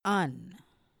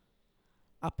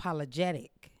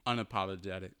Unapologetic.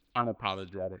 Unapologetic.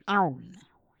 Unapologetic.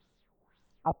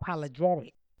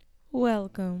 Unapologetic.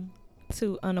 Welcome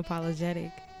to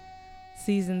Unapologetic,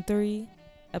 Season 3,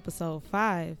 Episode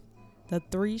 5, The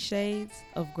Three Shades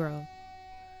of Growth.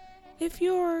 If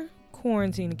your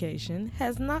quarantinecation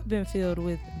has not been filled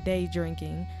with day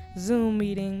drinking, Zoom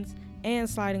meetings, and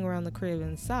sliding around the crib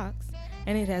in socks,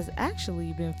 and it has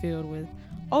actually been filled with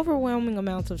overwhelming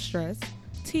amounts of stress,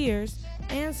 tears,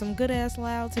 and some good-ass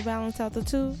loud to balance out the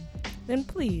two, then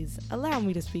please allow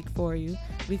me to speak for you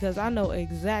because I know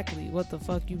exactly what the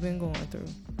fuck you've been going through.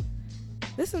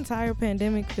 This entire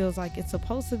pandemic feels like it's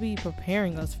supposed to be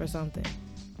preparing us for something.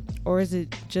 Or is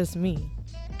it just me?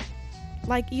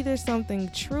 Like either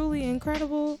something truly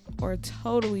incredible or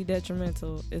totally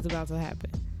detrimental is about to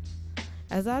happen.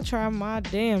 As I try my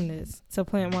damnness to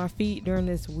plant my feet during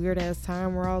this weird ass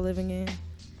time we're all living in,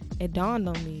 it dawned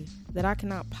on me that I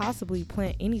cannot possibly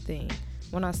plant anything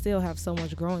when I still have so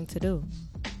much growing to do.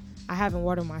 I haven't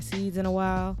watered my seeds in a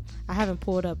while, I haven't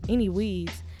pulled up any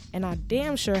weeds, and I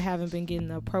damn sure haven't been getting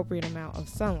the appropriate amount of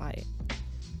sunlight.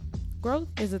 Growth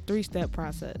is a 3-step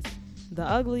process: the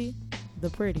ugly,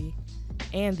 the pretty,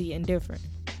 and the indifferent.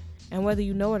 And whether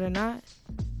you know it or not,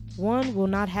 one will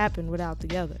not happen without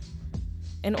the other.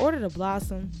 In order to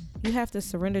blossom, you have to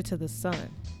surrender to the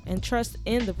sun and trust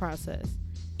in the process,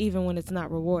 even when it's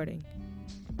not rewarding.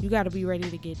 You gotta be ready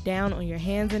to get down on your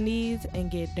hands and knees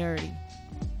and get dirty.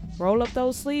 Roll up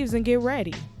those sleeves and get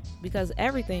ready, because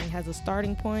everything has a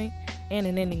starting point and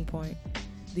an ending point.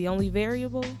 The only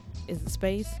variable is the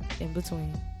space in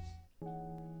between.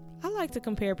 I like to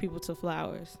compare people to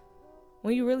flowers.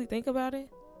 When you really think about it,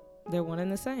 they're one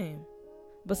and the same.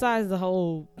 Besides the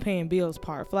whole paying bills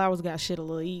part, flowers got shit a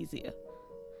little easier.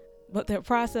 But their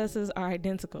processes are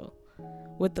identical,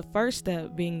 with the first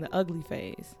step being the ugly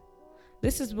phase.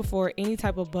 This is before any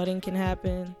type of budding can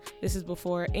happen. This is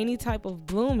before any type of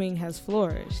blooming has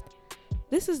flourished.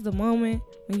 This is the moment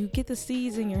when you get the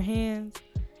seeds in your hands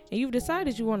and you've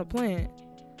decided you want to plant,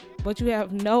 but you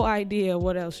have no idea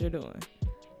what else you're doing.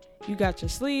 You got your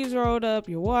sleeves rolled up,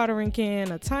 your watering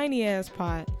can, a tiny ass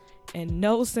pot, and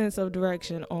no sense of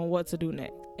direction on what to do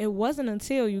next. It wasn't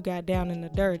until you got down in the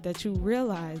dirt that you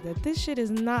realized that this shit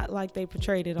is not like they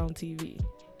portrayed it on TV.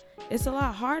 It's a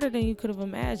lot harder than you could have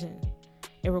imagined.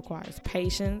 It requires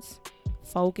patience,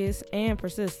 focus, and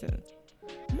persistence.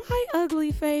 My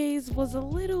ugly phase was a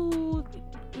little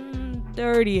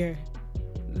dirtier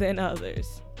than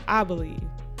others, I believe.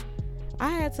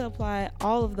 I had to apply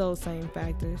all of those same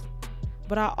factors,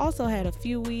 but I also had a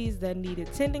few weeds that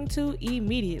needed tending to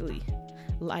immediately,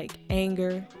 like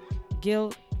anger,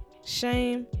 guilt,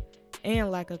 shame,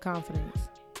 and lack of confidence.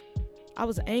 I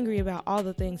was angry about all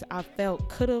the things I felt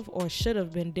could have or should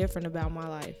have been different about my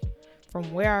life.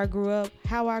 From where I grew up,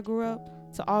 how I grew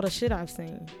up, to all the shit I've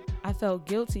seen. I felt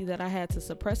guilty that I had to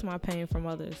suppress my pain from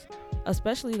others,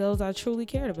 especially those I truly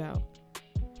cared about.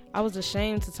 I was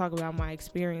ashamed to talk about my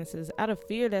experiences out of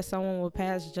fear that someone would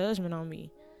pass judgment on me.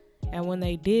 And when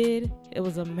they did, it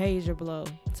was a major blow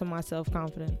to my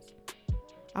self-confidence.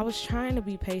 I was trying to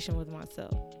be patient with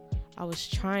myself. I was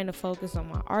trying to focus on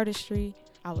my artistry.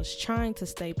 I was trying to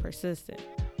stay persistent.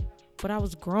 But I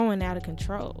was growing out of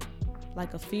control,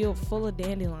 like a field full of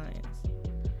dandelions.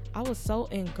 I was so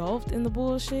engulfed in the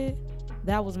bullshit,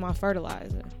 that was my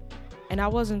fertilizer. And I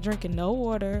wasn't drinking no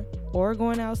water or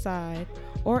going outside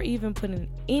or even putting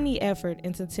any effort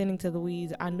into tending to the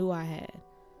weeds I knew I had.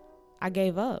 I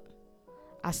gave up.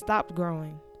 I stopped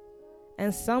growing.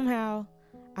 And somehow,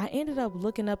 I ended up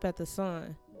looking up at the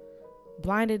sun,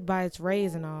 blinded by its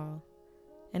rays and all.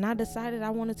 And I decided I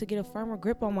wanted to get a firmer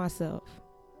grip on myself.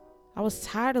 I was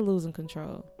tired of losing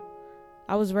control.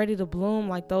 I was ready to bloom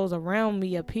like those around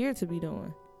me appeared to be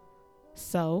doing.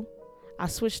 So, I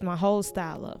switched my whole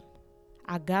style up.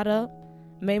 I got up,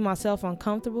 made myself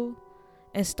uncomfortable,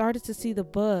 and started to see the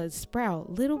buds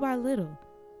sprout little by little.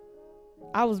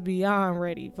 I was beyond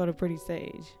ready for the pretty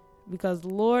stage, because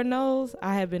Lord knows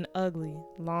I had been ugly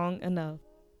long enough.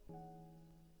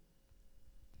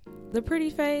 The pretty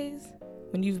phase,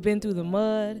 when you've been through the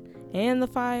mud and the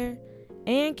fire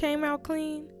and came out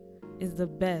clean, is the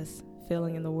best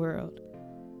feeling in the world.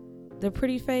 The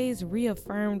pretty phase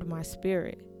reaffirmed my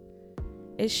spirit.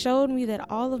 It showed me that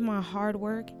all of my hard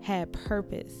work had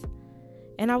purpose,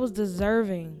 and I was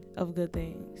deserving of good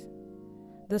things.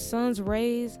 The sun's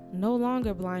rays no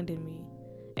longer blinded me.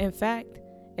 In fact,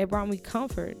 it brought me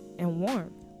comfort and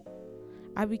warmth.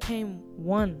 I became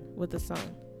one with the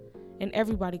sun, and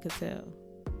everybody could tell.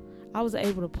 I was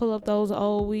able to pull up those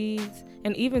old weeds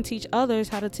and even teach others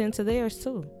how to tend to theirs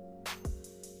too.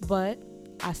 But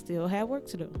I still had work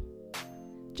to do.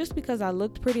 Just because I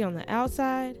looked pretty on the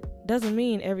outside doesn't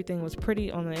mean everything was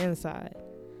pretty on the inside.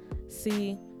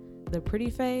 See, the pretty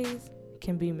phase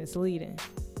can be misleading.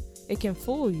 It can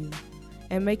fool you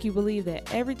and make you believe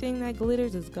that everything that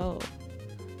glitters is gold.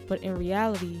 But in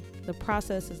reality, the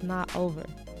process is not over.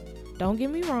 Don't get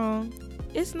me wrong,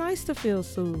 it's nice to feel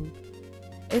soothed.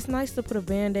 It's nice to put a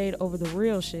band-aid over the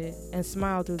real shit and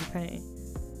smile through the pain.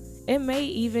 It may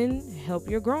even help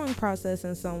your growing process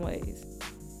in some ways.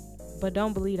 But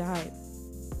don't believe the hype.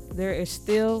 There is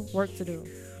still work to do.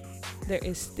 There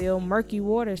is still murky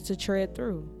waters to tread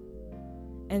through.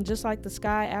 And just like the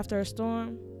sky after a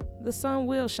storm, the sun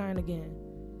will shine again.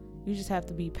 You just have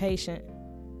to be patient,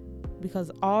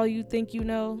 because all you think you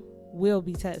know will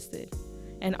be tested,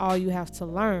 and all you have to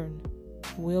learn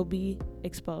will be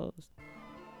exposed.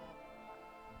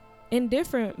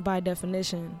 Indifferent, by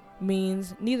definition,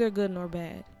 means neither good nor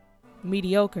bad,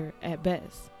 mediocre at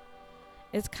best.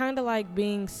 It's kind of like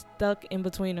being stuck in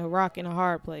between a rock and a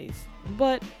hard place,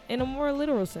 but in a more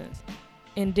literal sense.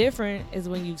 Indifferent is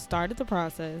when you've started the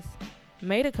process,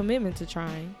 made a commitment to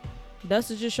trying,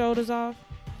 dusted your shoulders off,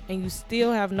 and you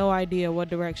still have no idea what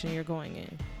direction you're going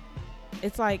in.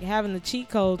 It's like having the cheat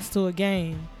codes to a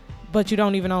game, but you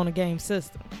don't even own a game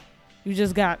system. You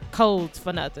just got codes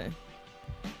for nothing.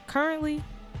 Currently,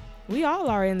 we all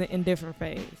are in the indifferent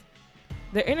phase.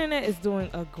 The internet is doing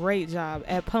a great job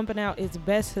at pumping out its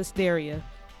best hysteria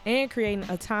and creating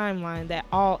a timeline that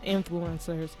all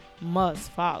influencers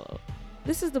must follow.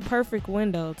 This is the perfect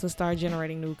window to start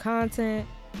generating new content,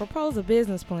 propose a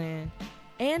business plan,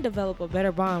 and develop a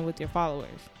better bond with your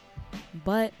followers.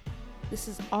 But this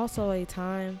is also a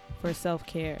time for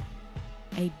self-care,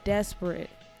 a desperate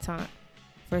time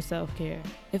for self-care.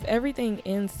 If everything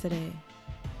ends today,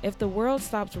 if the world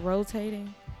stops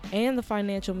rotating, and the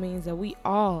financial means that we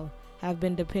all have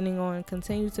been depending on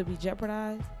continue to be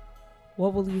jeopardized,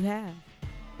 what will you have?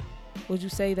 Would you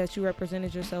say that you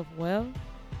represented yourself well?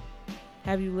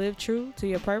 Have you lived true to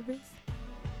your purpose?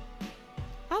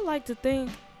 I like to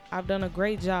think I've done a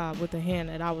great job with the hand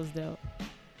that I was dealt.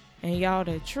 And y'all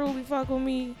that truly fuck with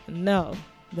me know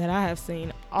that I have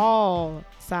seen all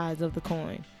sides of the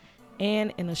coin,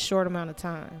 and in a short amount of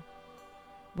time.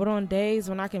 But on days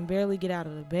when I can barely get out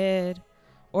of the bed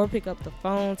or pick up the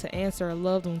phone to answer a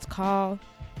loved one's call,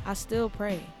 I still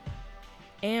pray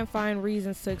and find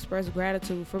reasons to express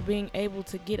gratitude for being able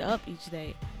to get up each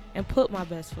day and put my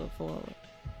best foot forward.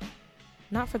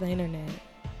 Not for the internet,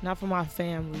 not for my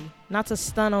family, not to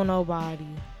stun on nobody,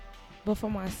 but for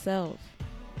myself.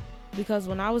 Because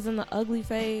when I was in the ugly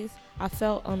phase, I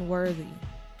felt unworthy.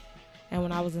 And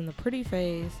when I was in the pretty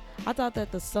phase, I thought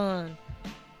that the sky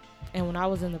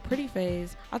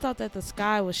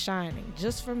was shining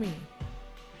just for me.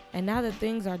 And now that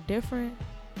things are different,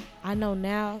 I know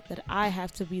now that I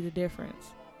have to be the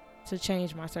difference to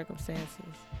change my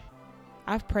circumstances.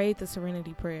 I've prayed the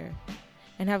serenity prayer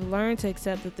and have learned to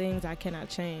accept the things I cannot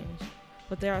change.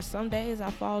 But there are some days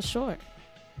I fall short.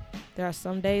 There are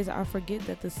some days I forget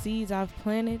that the seeds I've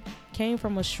planted came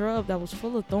from a shrub that was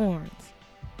full of thorns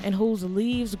and whose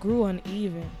leaves grew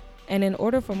uneven. And in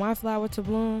order for my flower to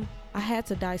bloom, I had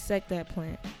to dissect that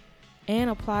plant and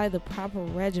apply the proper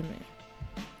regimen.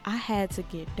 I had to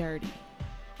get dirty.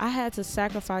 I had to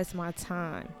sacrifice my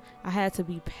time. I had to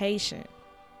be patient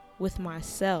with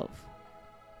myself.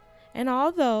 And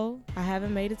although I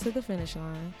haven't made it to the finish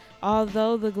line,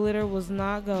 although the glitter was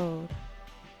not gold,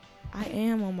 I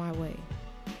am on my way.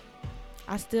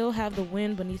 I still have the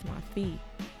wind beneath my feet,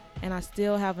 and I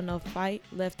still have enough fight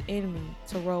left in me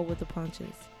to roll with the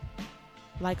punches.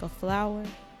 Like a flower,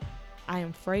 I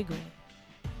am fragrant.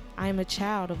 I am a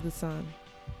child of the sun.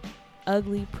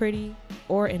 Ugly, pretty,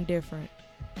 or indifferent,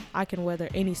 I can weather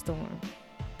any storm,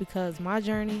 because my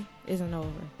journey isn't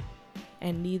over,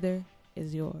 and neither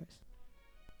is yours.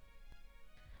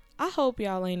 I hope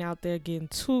y'all ain't out there getting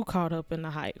too caught up in the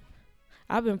hype.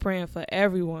 I've been praying for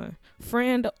everyone,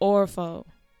 friend or foe.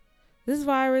 This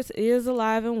virus is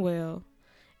alive and well,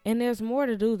 and there's more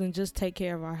to do than just take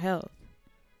care of our health.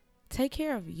 Take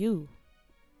care of you,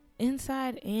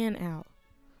 inside and out,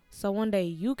 so one day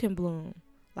you can bloom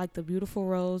like the beautiful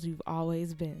rose you've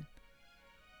always been.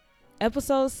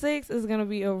 Episode 6 is going to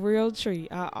be a real treat.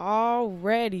 I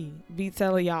already be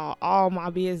telling y'all all my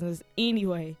business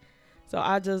anyway, so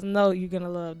I just know you're going to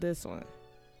love this one.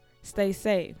 Stay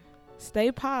safe,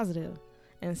 stay positive,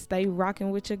 and stay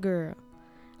rocking with your girl.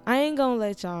 I ain't going to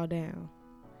let y'all down,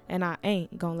 and I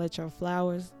ain't going to let your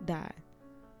flowers die.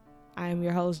 I am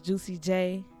your host, Juicy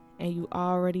J, and you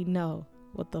already know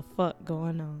what the fuck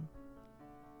going on.